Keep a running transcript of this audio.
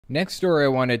Next story I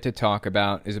wanted to talk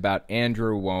about is about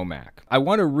Andrew Womack. I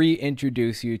want to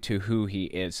reintroduce you to who he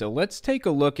is. So let's take a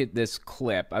look at this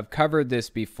clip. I've covered this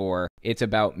before. It's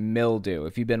about mildew.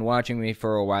 If you've been watching me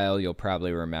for a while, you'll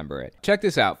probably remember it. Check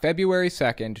this out, February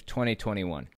 2nd,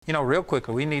 2021. You know, real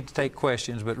quickly, we need to take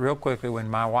questions, but real quickly, when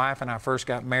my wife and I first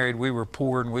got married, we were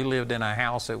poor and we lived in a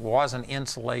house that wasn't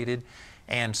insulated.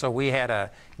 And so we had a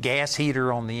gas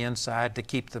heater on the inside to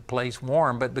keep the place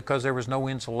warm, but because there was no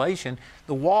insulation,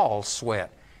 the walls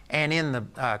sweat. And in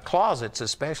the closets,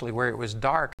 especially where it was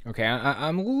dark. Okay,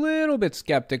 I'm a little bit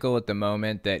skeptical at the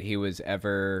moment that he was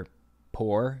ever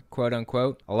poor, quote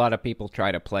unquote. A lot of people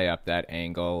try to play up that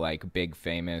angle, like big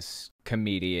famous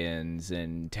comedians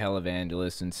and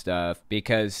televangelists and stuff,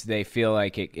 because they feel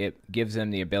like it gives them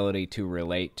the ability to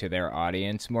relate to their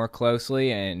audience more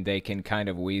closely, and they can kind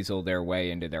of weasel their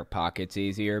way into their pockets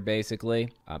easier,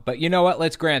 basically. But you know what?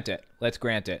 Let's grant it. Let's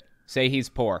grant it. Say he's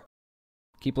poor.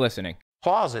 Keep listening.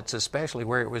 Closets, especially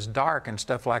where it was dark and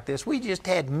stuff like this, we just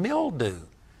had mildew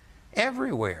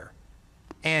everywhere.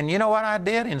 And you know what I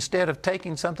did? Instead of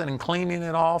taking something and cleaning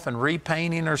it off and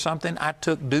repainting or something, I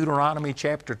took Deuteronomy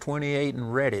chapter 28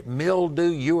 and read it. Mildew,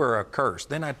 you are accursed.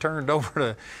 Then I turned over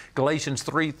to Galatians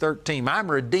 3:13.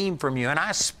 I'm redeemed from you. And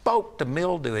I spoke to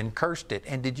mildew and cursed it.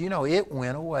 And did you know it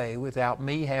went away without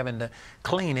me having to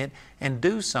clean it and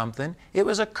do something? It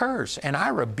was a curse. And I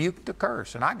rebuked the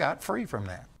curse. And I got free from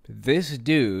that. This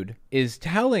dude is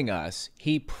telling us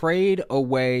he prayed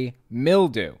away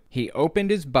mildew. He opened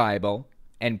his Bible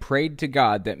and prayed to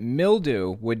God that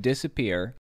mildew would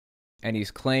disappear, and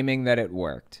he's claiming that it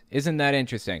worked. Isn't that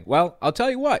interesting? Well, I'll tell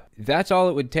you what, that's all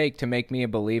it would take to make me a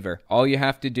believer. All you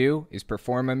have to do is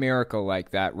perform a miracle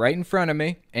like that right in front of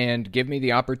me and give me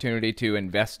the opportunity to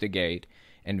investigate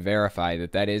and verify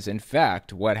that that is, in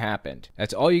fact, what happened.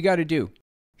 That's all you got to do.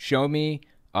 Show me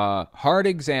a hard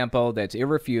example that's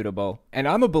irrefutable, and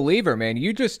I'm a believer, man.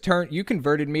 You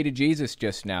converted me to Jesus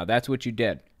just now. That's what you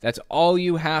did. That's all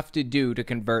you have to do to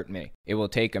convert me. It will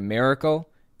take a miracle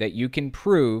that you can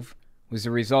prove was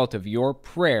the result of your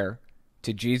prayer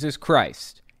to Jesus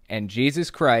Christ, and Jesus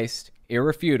Christ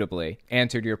irrefutably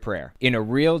answered your prayer in a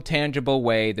real tangible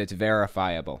way that's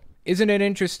verifiable. Isn't it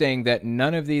interesting that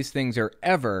none of these things are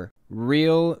ever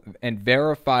real and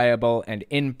verifiable and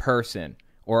in person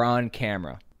or on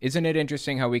camera? Isn't it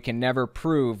interesting how we can never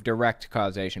prove direct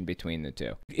causation between the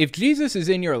two? If Jesus is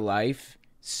in your life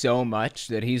so much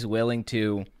that he's willing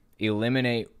to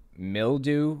eliminate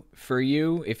mildew for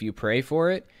you if you pray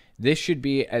for it, this should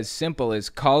be as simple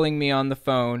as calling me on the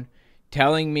phone,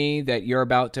 telling me that you're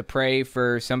about to pray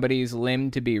for somebody's limb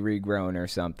to be regrown or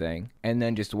something, and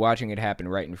then just watching it happen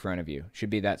right in front of you. Should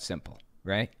be that simple,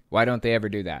 right? Why don't they ever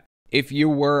do that? If you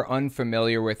were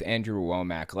unfamiliar with Andrew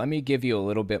Womack, let me give you a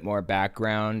little bit more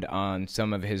background on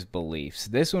some of his beliefs.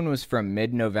 This one was from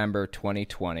mid-November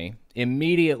 2020,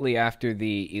 immediately after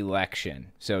the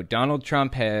election. So Donald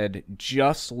Trump had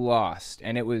just lost,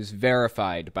 and it was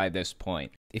verified by this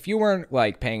point. If you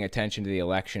weren't paying attention to the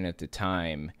election at the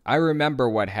time, I remember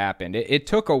what happened. It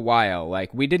took a while.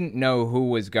 We didn't know who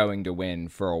was going to win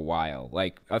for a while,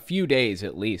 a few days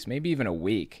at least, maybe even a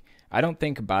week. I don't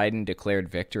think Biden declared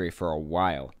victory for a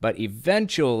while, but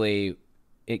eventually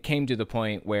it came to the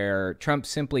point where Trump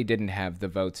simply didn't have the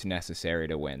votes necessary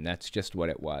to win. That's just what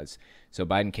it was. So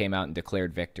Biden came out and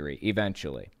declared victory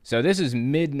eventually. So this is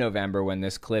mid-November when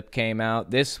this clip came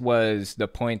out. This was the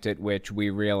point at which we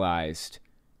realized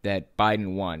that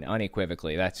Biden won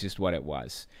unequivocally. That's just what it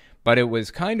was. But it was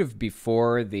kind of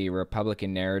before the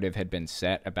Republican narrative had been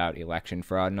set about election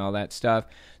fraud and all that stuff.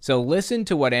 So listen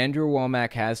to what Andrew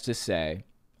Womack has to say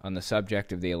on the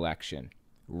subject of the election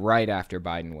right after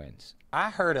Biden wins. I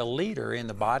heard a leader in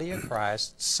the body of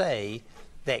Christ say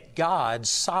that God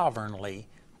sovereignly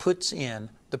puts in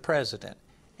the president.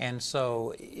 And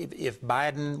so if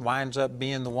Biden winds up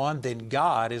being the one, then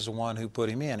God is the one who put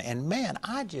him in. And man,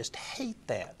 I just hate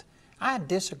that. I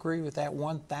disagree with that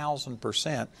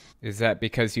 1,000%. Is that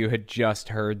because you had just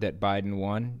heard that Biden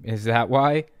won? Is that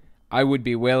why? I would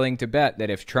be willing to bet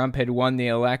that if Trump had won the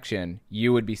election,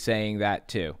 you would be saying that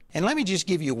too. And let me just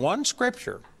give you one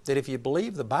scripture that if you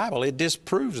believe the Bible, it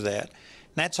disproves that.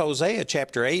 And that's Hosea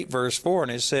chapter 8, verse 4,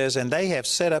 and it says, "And they have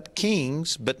set up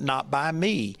kings, but not by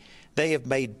me. They have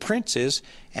made princes,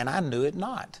 and I knew it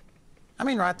not." I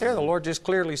mean, right there, the Lord just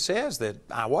clearly says that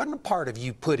I wasn't a part of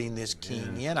you putting this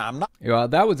king in. I'm not. Well,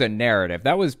 that was a narrative.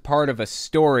 That was part of a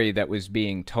story that was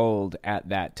being told at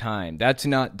that time. That's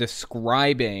not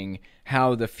describing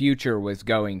how the future was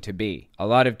going to be. A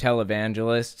lot of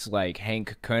televangelists like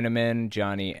Hank Kunneman,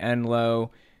 Johnny Enlow,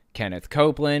 Kenneth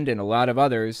Copeland, and a lot of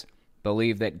others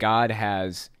believe that God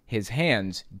has his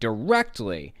hands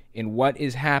directly in what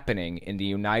is happening in the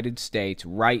United States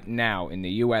right now in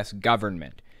the U.S.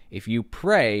 government. If you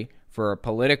pray for a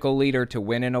political leader to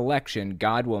win an election,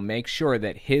 God will make sure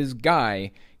that his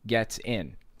guy gets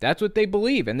in. That's what they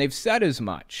believe, and they've said as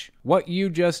much. What you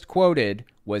just quoted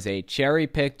was a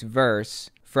cherry-picked verse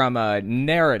from a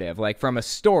narrative, like from a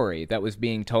story that was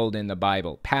being told in the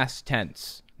Bible. Past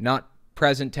tense, not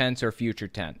present tense or future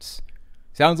tense.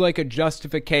 Sounds like a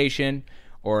justification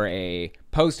or a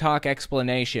post hoc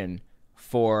explanation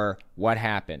for what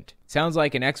happened. Sounds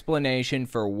like an explanation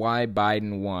for why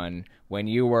Biden won when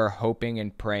you were hoping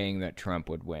and praying that Trump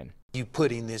would win. You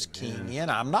putting this king in.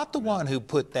 I'm not the one who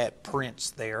put that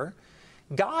prince there.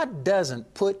 God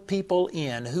doesn't put people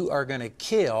in who are going to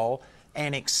kill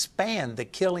and expand the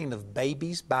killing of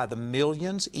babies by the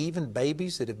millions, even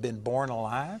babies that have been born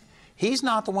alive. He's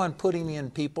not the one putting in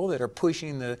people that are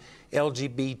pushing the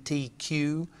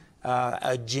LGBTQ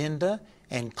agenda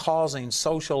and causing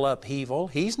social upheaval.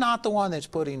 He's not the one that's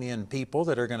putting in people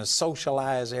that are going to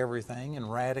socialize everything and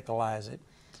radicalize it.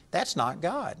 That's not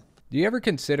God. Do you ever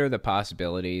consider the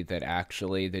possibility that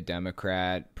actually the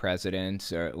Democrat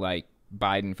presidents, or like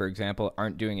Biden, for example,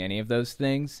 aren't doing any of those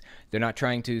things? They're not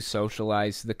trying to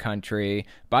socialize the country.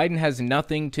 Biden has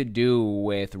nothing to do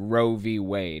with Roe v.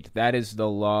 Wade. That is the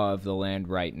law of the land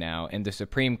right now, and the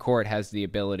Supreme Court has the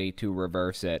ability to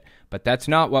reverse it. But that's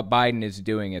not what Biden is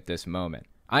doing at this moment.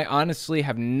 I honestly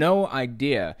have no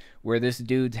idea where this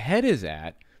dude's head is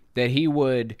at, that he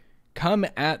would come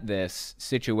at this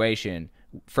situation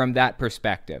from that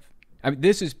perspective. I mean,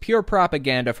 this is pure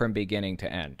propaganda from beginning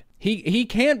to end. He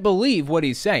can't believe what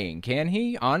he's saying, can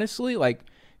he? Honestly, like,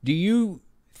 do you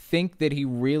think that he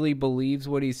really believes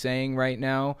what he's saying right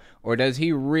now? Or does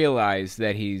he realize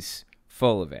that he's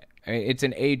full of it? I mean, it's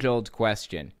an age-old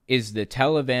question. Is the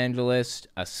televangelist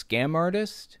a scam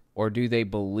artist? Or do they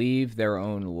believe their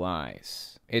own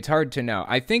lies? It's hard to know.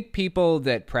 I think people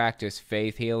that practice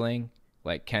faith healing,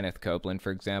 like Kenneth Copeland,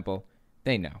 for example,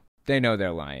 they know. They know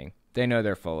they're lying. They know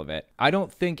they're full of it. I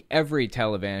don't think every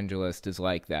televangelist is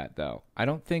like that, though. I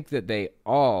don't think that they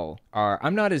all are.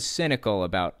 I'm not as cynical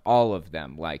about all of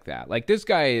them like that. Like, this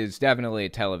guy is definitely a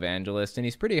televangelist, and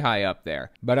he's pretty high up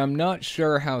there. But I'm not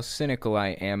sure how cynical I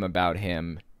am about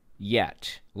him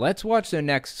yet. Let's watch the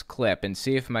next clip and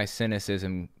see if my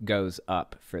cynicism goes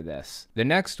up for this. The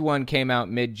next one came out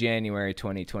mid-January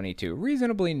 2022.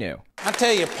 Reasonably new. I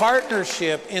tell you,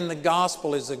 partnership in the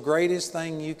gospel is the greatest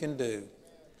thing you can do.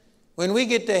 When we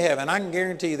get to heaven, I can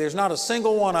guarantee you there's not a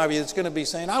single one of you that's going to be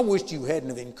saying, I wish you hadn't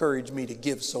have encouraged me to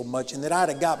give so much and that I'd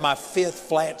have got my 5th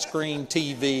flat screen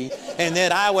TV and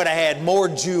that I would have had more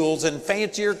jewels and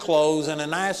fancier clothes and a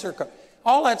nicer car.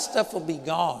 All that stuff will be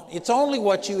gone. It's only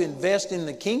what you invest in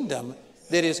the kingdom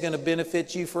that is going to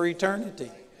benefit you for eternity.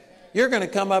 You're going to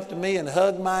come up to me and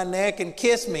hug my neck and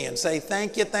kiss me and say,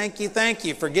 thank you, thank you, thank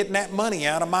you for getting that money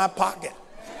out of my pocket.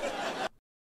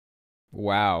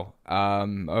 Wow.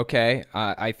 Okay.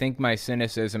 I think my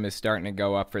cynicism is starting to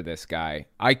go up for this guy.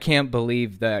 I can't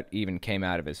believe that even came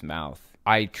out of his mouth.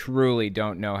 I truly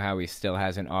don't know how he still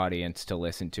has an audience to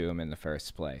listen to him in the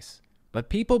first place. But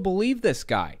people believe this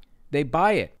guy. They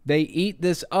buy it. They eat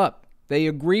this up. They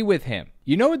agree with him.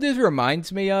 You know what this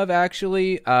reminds me of,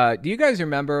 actually? Do you guys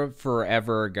remember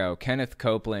forever ago, Kenneth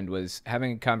Copeland was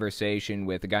having a conversation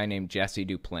with a guy named Jesse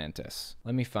Duplantis?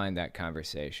 Let me find that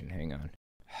conversation. Hang on.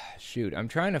 Shoot, I'm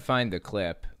trying to find the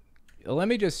clip. Let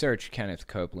me just search Kenneth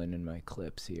Copeland in my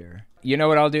clips here. You know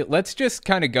what I'll do? Let's just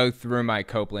kind of go through my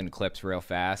Copeland clips real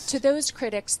fast. To those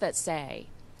critics that say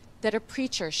that a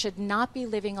preacher should not be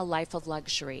living a life of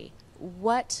luxury,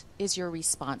 what is your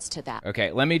response to that?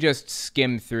 Okay, let me just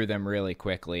skim through them really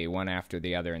quickly, one after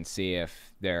the other, and see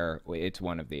if it's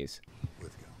one of these.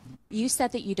 You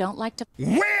said that you don't like to...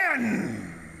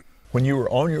 When you were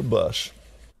on your bus.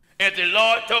 And the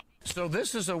Lord told... So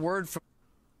this is a word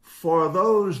for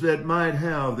those that might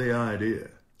have the idea.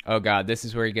 Oh, God, this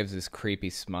is where he gives this creepy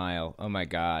smile. Oh, my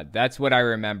God. That's what I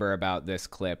remember about this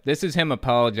clip. This is him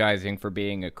apologizing for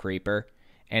being a creeper,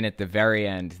 and at the very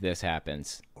end, this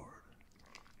happens.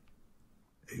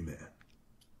 Amen.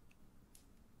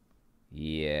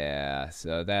 Yeah,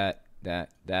 so that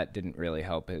didn't really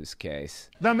help his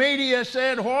case. The media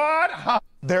said what?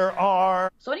 There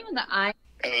are... So even the I...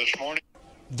 This morning.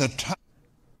 The time...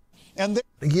 And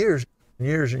Years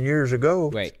and years ago.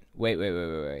 Wait.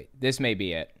 This may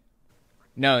be it.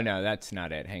 No, that's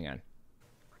not it. Hang on.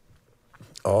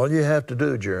 All you have to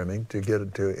do, Jeremy, to get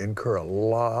it to incur a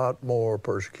lot more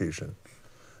persecution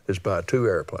is buy 2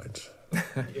 airplanes.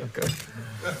 Okay.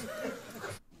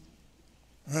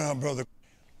 Brother,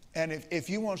 and if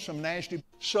you want some nasty,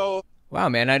 so Wow,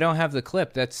 man, I don't have the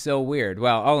clip. That's so weird.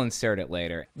 Well, I'll insert it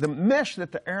later. The mess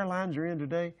that the airlines are in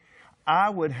today, I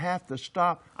would have to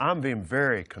stop. I'm being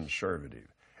very conservative.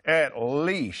 At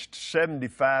least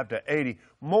 75 to 80,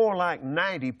 more like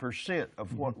 90%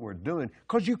 of what we're doing,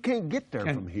 because you can't get there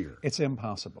from here. It's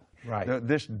impossible. Right.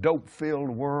 This dope-filled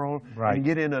world, right. And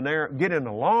get in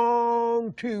a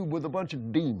long tube with a bunch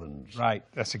of demons. Right.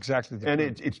 That's exactly the And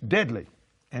it's deadly.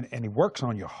 And it works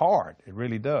on you hard. It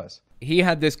really does. He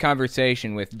had this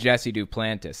conversation with Jesse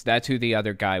Duplantis. That's who the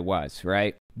other guy was,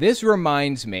 right? This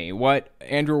reminds me, what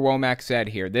Andrew Womack said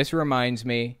here, this reminds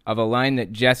me of a line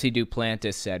that Jesse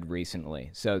Duplantis said recently.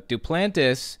 So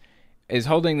Duplantis is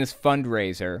holding this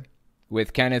fundraiser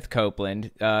with Kenneth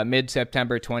Copeland,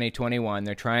 mid-September 2021.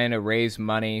 They're trying to raise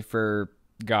money for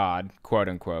God, quote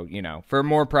unquote, for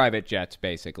more private jets,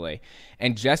 basically.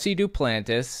 And Jesse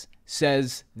Duplantis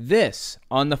says this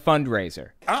on the fundraiser.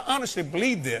 I honestly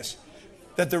believe this,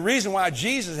 that the reason why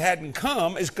Jesus hadn't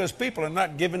come is because people are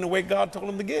not giving the way God told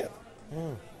them to give.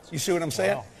 You see what I'm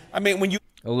saying? Wow. I mean, when you...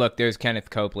 Oh, look, there's Kenneth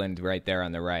Copeland right there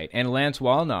on the right. And Lance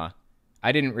Wallnaw.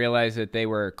 I didn't realize that they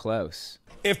were close.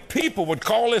 If people would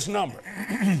call this number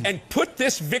and put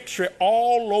this victory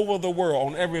all over the world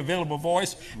on every available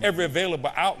voice, every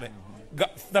available outlet,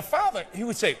 God, the Father, he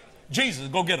would say, Jesus,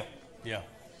 go get him. Yeah.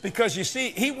 Because you see,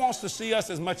 he wants to see us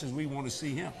as much as we want to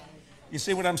see him. You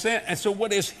see what I'm saying? And so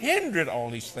what has hindered all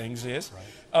these things is,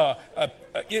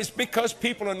 it's because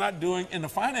people are not doing in the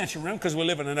financial realm, because we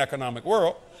live in an economic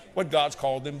world, what God's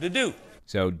called them to do.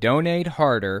 So donate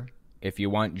harder if you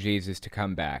want Jesus to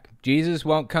come back. Jesus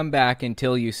won't come back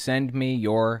until you send me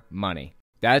your money.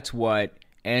 That's what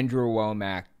Andrew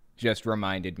Womack just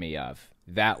reminded me of.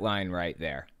 That line right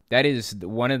there. That is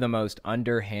one of the most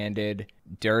underhanded,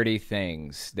 dirty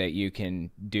things that you can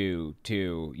do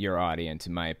to your audience,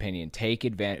 in my opinion. Take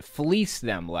advantage, fleece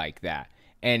them like that,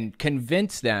 and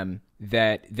convince them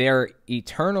that their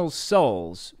eternal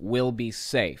souls will be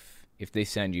safe if they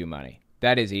send you money.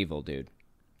 That is evil, dude.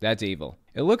 That's evil.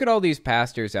 And look at all these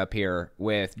pastors up here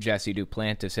with Jesse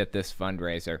Duplantis at this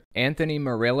fundraiser. Anthony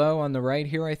Murillo on the right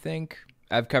here, I think.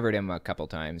 I've covered him a couple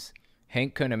times.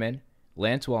 Hank Kunneman,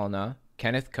 Lance Wallnaw,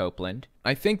 Kenneth Copeland.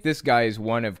 I think this guy is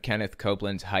one of Kenneth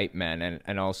Copeland's hype men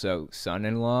and also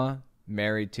son-in-law,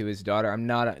 married to his daughter.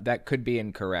 That could be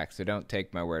incorrect, so don't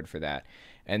take my word for that.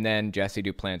 And then Jesse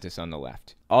Duplantis on the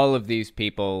left. All of these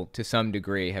people, to some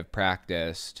degree, have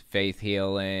practiced faith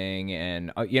healing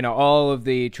and, all of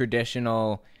the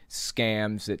traditional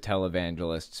scams that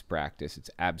televangelists practice. It's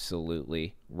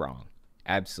absolutely wrong.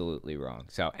 Absolutely wrong.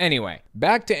 So anyway,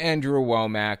 back to Andrew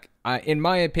Womack. In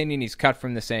my opinion, he's cut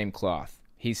from the same cloth.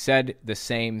 He said the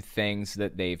same things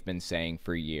that they've been saying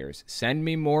for years. Send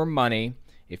me more money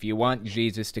if you want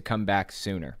Jesus to come back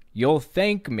sooner. You'll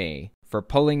thank me for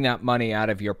pulling that money out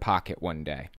of your pocket one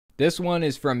day. This one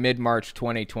is from mid-March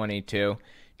 2022.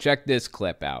 Check this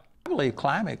clip out. I believe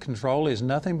climate control is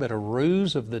nothing but a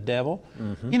ruse of the devil.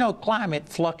 Climate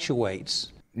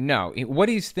fluctuates. No, what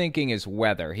he's thinking is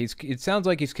weather. It sounds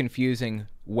like he's confusing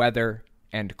weather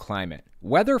and climate.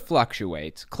 Weather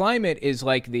fluctuates. Climate is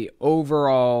like the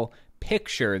overall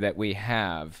picture that we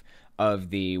have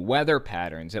of the weather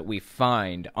patterns that we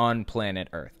find on planet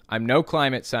Earth. I'm no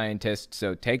climate scientist,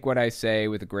 so take what I say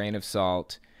with a grain of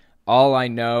salt. All I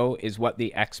know is what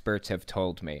the experts have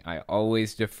told me. I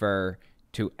always defer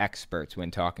to experts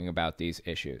when talking about these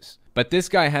issues. But this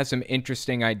guy has some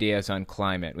interesting ideas on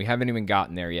climate. We haven't even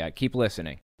gotten there yet. Keep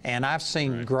listening. And I've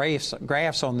seen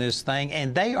graphs on this thing,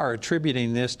 and they are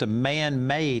attributing this to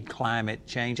man-made climate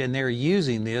change, and they're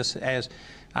using this as,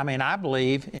 I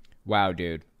believe... Wow,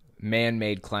 dude.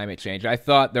 Man-made climate change. I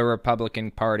thought the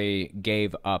Republican Party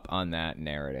gave up on that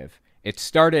narrative. It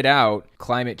started out,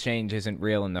 climate change isn't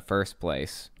real in the first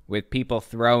place, with people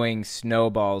throwing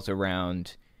snowballs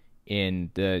around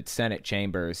in the Senate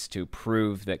chambers to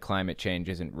prove that climate change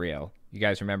isn't real. You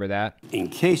guys remember that? In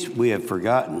case we have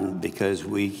forgotten, because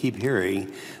we keep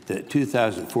hearing that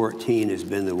 2014 has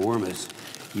been the warmest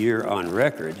year on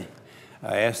record,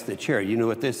 I asked the chair, you know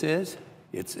what this is?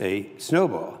 It's a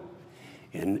snowball.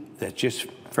 And that's just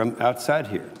from outside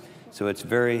here. So it's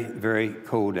very, very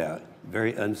cold out,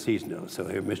 very unseasonal. So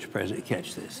here, Mr. President,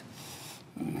 catch this.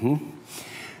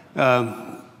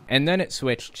 And then it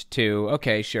switched to,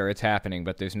 okay, sure, it's happening,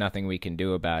 but there's nothing we can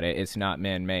do about it. It's not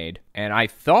man-made. And I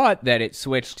thought that it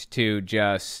switched to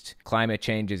just climate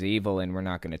change is evil and we're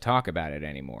not going to talk about it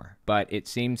anymore. But it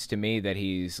seems to me that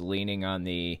he's leaning on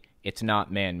the it's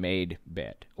not man-made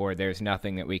bit, or there's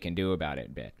nothing that we can do about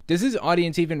it bit. Does his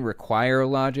audience even require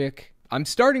logic? I'm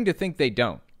starting to think they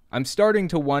don't. I'm starting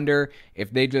to wonder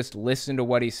if they just listen to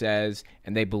what he says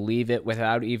and they believe it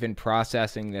without even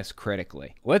processing this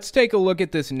critically. Let's take a look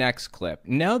at this next clip.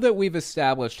 Now that we've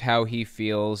established how he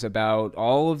feels about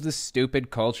all of the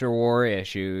stupid culture war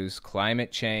issues,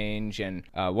 climate change, and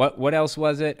what else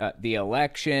was it? The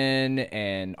election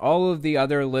and all of the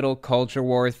other little culture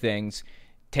war things,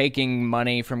 taking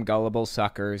money from gullible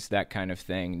suckers, that kind of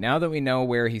thing. Now that we know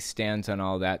where he stands on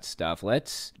all that stuff,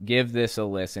 let's give this a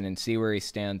listen and see where he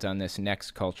stands on this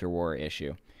next culture war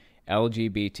issue.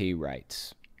 LGBT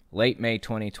rights. Late May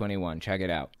 2021. Check it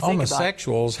out.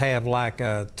 Homosexuals have like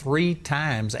 3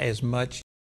 times as much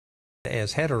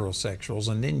as heterosexuals,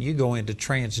 and then you go into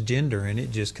transgender and it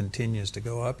just continues to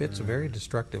go up. It's a very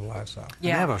destructive lifestyle.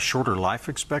 Yeah. They have a shorter life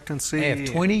expectancy. They have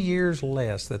 20 years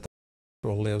less that the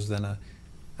homosexual lives than a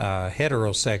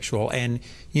heterosexual. And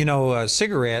you know,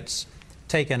 cigarettes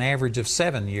take an average of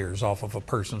 7 years off of a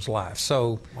person's life.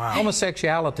 So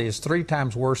homosexuality is 3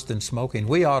 times worse than smoking.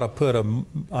 We ought to put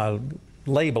a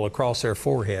label across their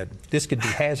forehead. This could be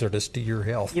hazardous to your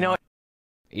health. You know,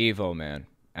 evil, man.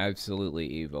 Absolutely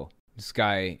evil. This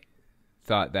guy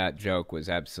thought that joke was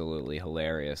absolutely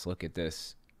hilarious. Look at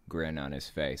this grin on his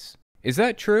face. Is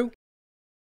that true?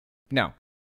 No.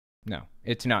 No,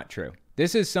 it's not true.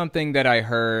 This is something that I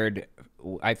heard,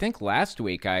 I think last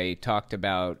week I talked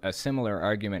about a similar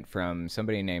argument from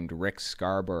somebody named Rick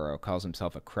Scarborough, calls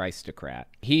himself a Christocrat.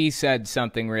 He said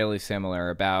something really similar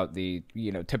about the,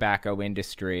 tobacco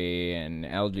industry and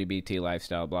LGBT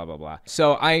lifestyle, blah, blah, blah.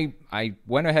 So I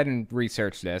went ahead and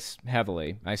researched this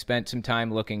heavily. I spent some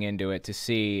time looking into it to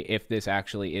see if this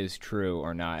actually is true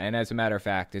or not. And as a matter of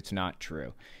fact, it's not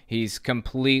true. He's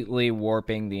completely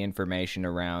warping the information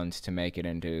around to make it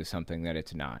into something that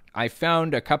it's not. I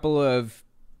found a couple of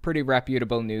pretty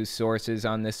reputable news sources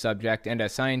on this subject and a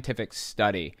scientific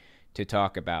study to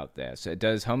talk about this.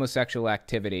 Does homosexual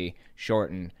activity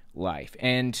shorten life?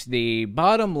 And the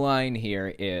bottom line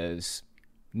here is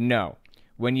no.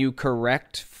 When you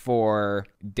correct for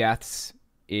deaths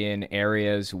in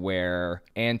areas where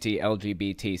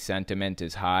anti-LGBT sentiment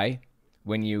is high,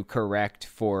 when you correct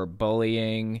for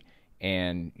bullying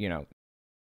and,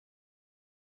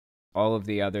 all of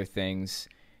the other things,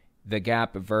 the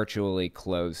gap virtually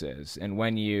closes. And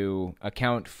when you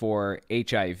account for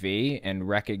HIV and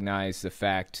recognize the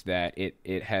fact that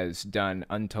it has done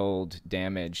untold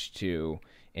damage to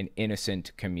an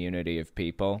innocent community of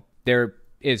people, there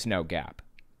is no gap.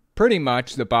 Pretty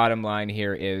much the bottom line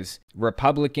here is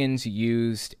Republicans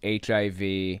used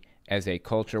HIV as a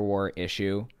culture war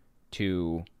issue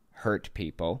to hurt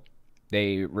people.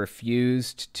 They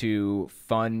refused to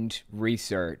fund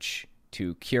research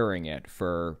to curing it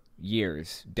for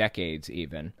years, decades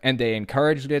even. And they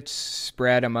encouraged its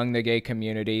spread among the gay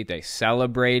community. They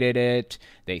celebrated it.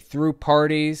 They threw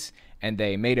parties. And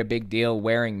they made a big deal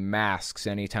wearing masks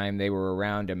anytime they were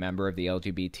around a member of the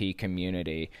LGBT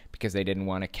community because they didn't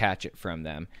want to catch it from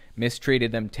them.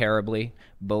 Mistreated them terribly,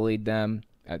 bullied them,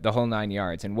 the whole 9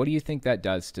 yards. And what do you think that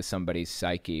does to somebody's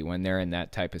psyche when they're in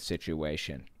that type of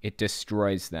situation? It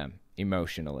destroys them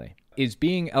emotionally. Is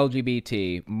being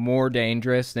LGBT more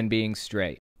dangerous than being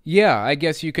straight? Yeah, I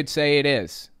guess you could say it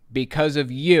is. Because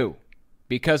of you.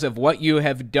 Because of what you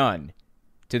have done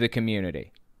to the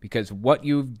community. Because what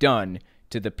you've done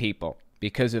to the people.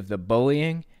 Because of the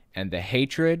bullying and the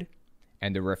hatred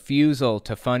and the refusal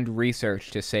to fund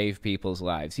research to save people's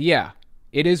lives. Yeah,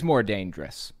 it is more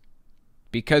dangerous.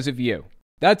 Because of you.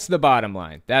 That's the bottom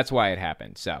line. That's why it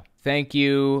happened. So, thank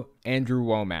you, Andrew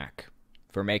Womack,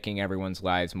 for making everyone's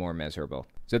lives more miserable.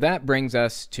 So that brings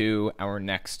us to our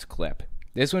next clip.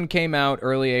 This one came out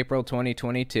early April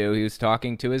 2022. He was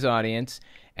talking to his audience,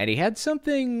 and he had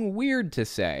something weird to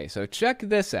say. So check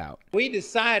this out. We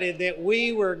decided that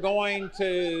we were going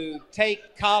to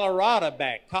take Colorado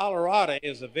back. Colorado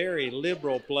is a very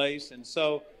liberal place, and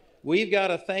so we've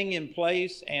got a thing in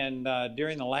place, and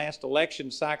during the last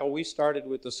election cycle, we started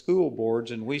with the school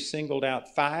boards, and we singled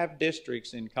out 5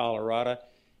 districts in Colorado,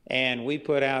 and we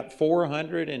put out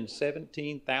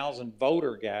 417,000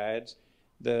 voter guides.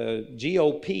 The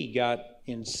GOP got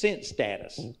incensed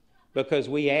status because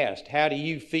we asked, how do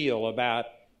you feel about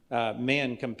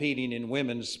men competing in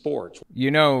women's sports? You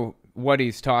know, what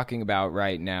he's talking about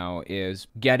right now is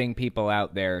getting people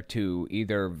out there to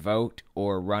either vote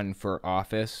or run for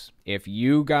office. If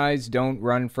you guys don't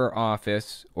run for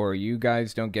office or you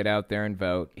guys don't get out there and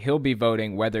vote, he'll be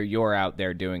voting whether you're out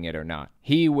there doing it or not.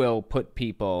 He will put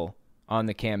people on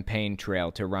the campaign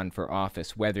trail to run for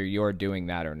office, whether you're doing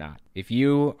that or not. If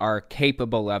you are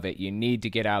capable of it, you need to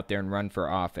get out there and run for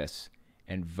office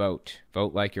and vote.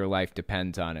 Vote like your life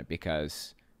depends on it,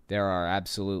 because There are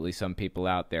absolutely some people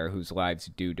out there whose lives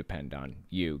do depend on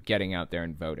you getting out there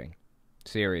and voting.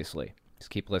 Seriously. Just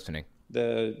keep listening.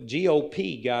 The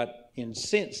GOP got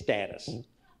incensed status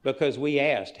because we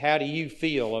asked, how do you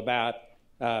feel about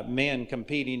men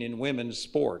competing in women's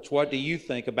sports? What do you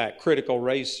think about critical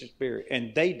race theory?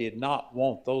 And they did not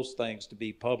want those things to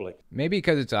be public. Maybe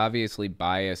because it's obviously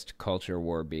biased culture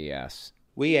war BS.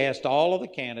 We asked all of the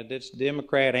candidates,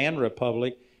 Democrat and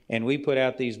Republican, and we put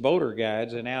out these voter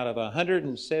guides, and out of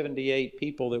 178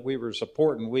 people that we were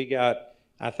supporting, we got,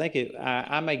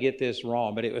 I may get this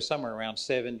wrong, but it was somewhere around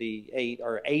 78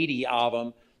 or 80 of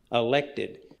them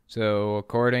elected. So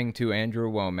according to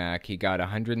Andrew Womack, he got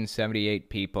 178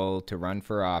 people to run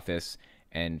for office,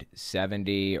 and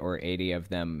 70 or 80 of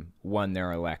them won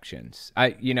their elections.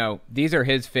 These are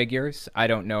his figures. I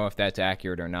don't know if that's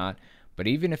accurate or not. But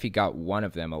even if he got one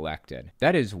of them elected,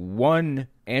 that is one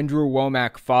Andrew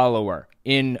Womack follower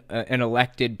in an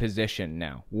elected position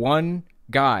now. One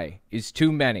guy is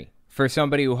too many for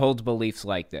somebody who holds beliefs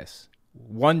like this.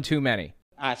 One too many.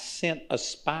 I sent a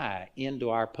spy into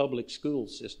our public school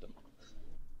system.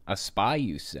 A spy,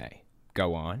 you say?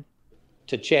 Go on.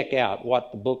 To check out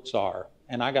what the books are.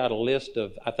 And I got a list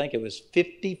of, I think it was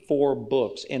 54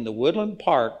 books in the Woodland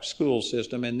Park school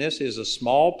system. And this is a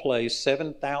small place,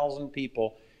 7,000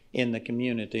 people in the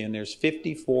community. And there's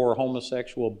 54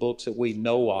 homosexual books that we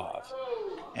know of.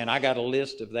 And I got a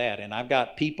list of that. And I've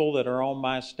got people that are on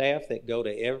my staff that go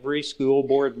to every school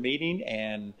board meeting,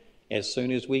 and as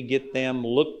soon as we get them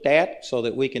looked at so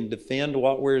that we can defend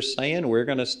what we're saying, we're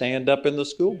going to stand up in the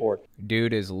school board.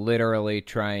 Dude is literally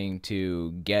trying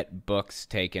to get books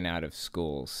taken out of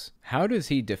schools. How does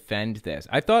he defend this?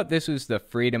 I thought this was the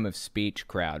freedom of speech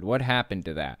crowd. What happened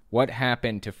to that? What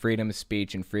happened to freedom of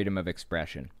speech and freedom of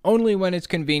expression? Only when it's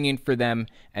convenient for them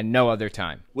and no other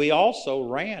time. We also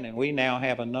ran, and we now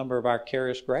have a number of our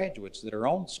Caris graduates that are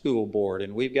on school board,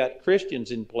 and we've got Christians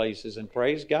in places, and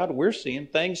praise God, we're seeing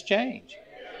things change.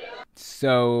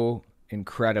 So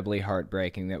incredibly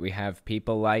heartbreaking that we have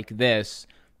people like this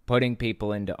putting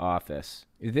people into office.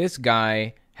 This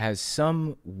guy has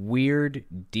some weird,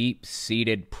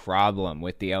 deep-seated problem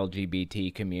with the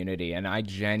LGBT community, and I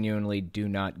genuinely do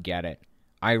not get it.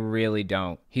 I really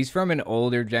don't. He's from an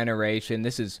older generation.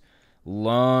 This is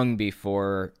long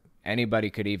before anybody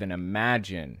could even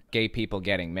imagine gay people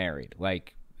getting married.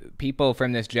 Like, people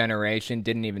from this generation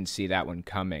didn't even see that one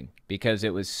coming because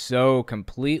it was so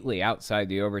completely outside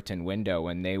the Overton window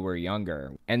when they were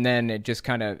younger. And then it just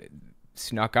kind of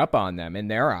snuck up on them in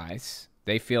their eyes.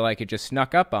 They feel like it just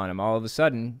snuck up on them. All of a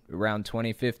sudden, around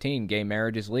 2015, gay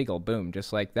marriage is legal. Boom,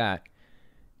 just like that.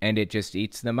 And it just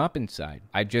eats them up inside.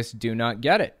 I just do not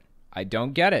get it. I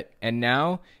don't get it. And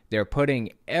now they're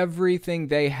putting everything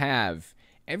they have,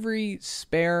 every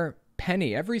spare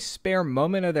penny, every spare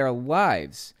moment of their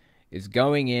lives is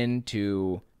going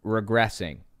into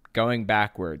regressing, going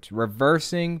backwards,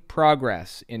 reversing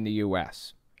progress in the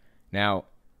U.S. Now,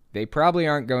 they probably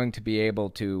aren't going to be able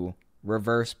to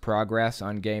reverse progress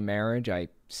on gay marriage. I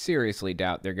seriously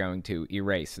doubt they're going to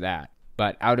erase that.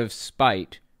 But out of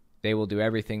spite, they will do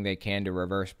everything they can to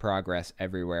reverse progress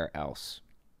everywhere else.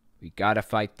 We gotta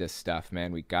fight this stuff,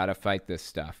 man. We gotta fight this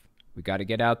stuff. We gotta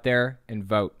get out there and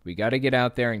vote. We gotta get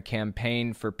out there and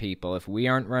campaign for people. If we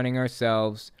aren't running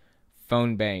ourselves,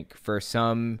 phone bank for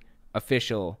some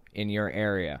official in your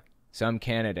area, some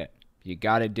candidate. You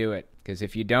gotta do it. Because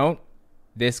if you don't,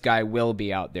 this guy will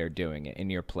be out there doing it in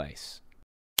your place.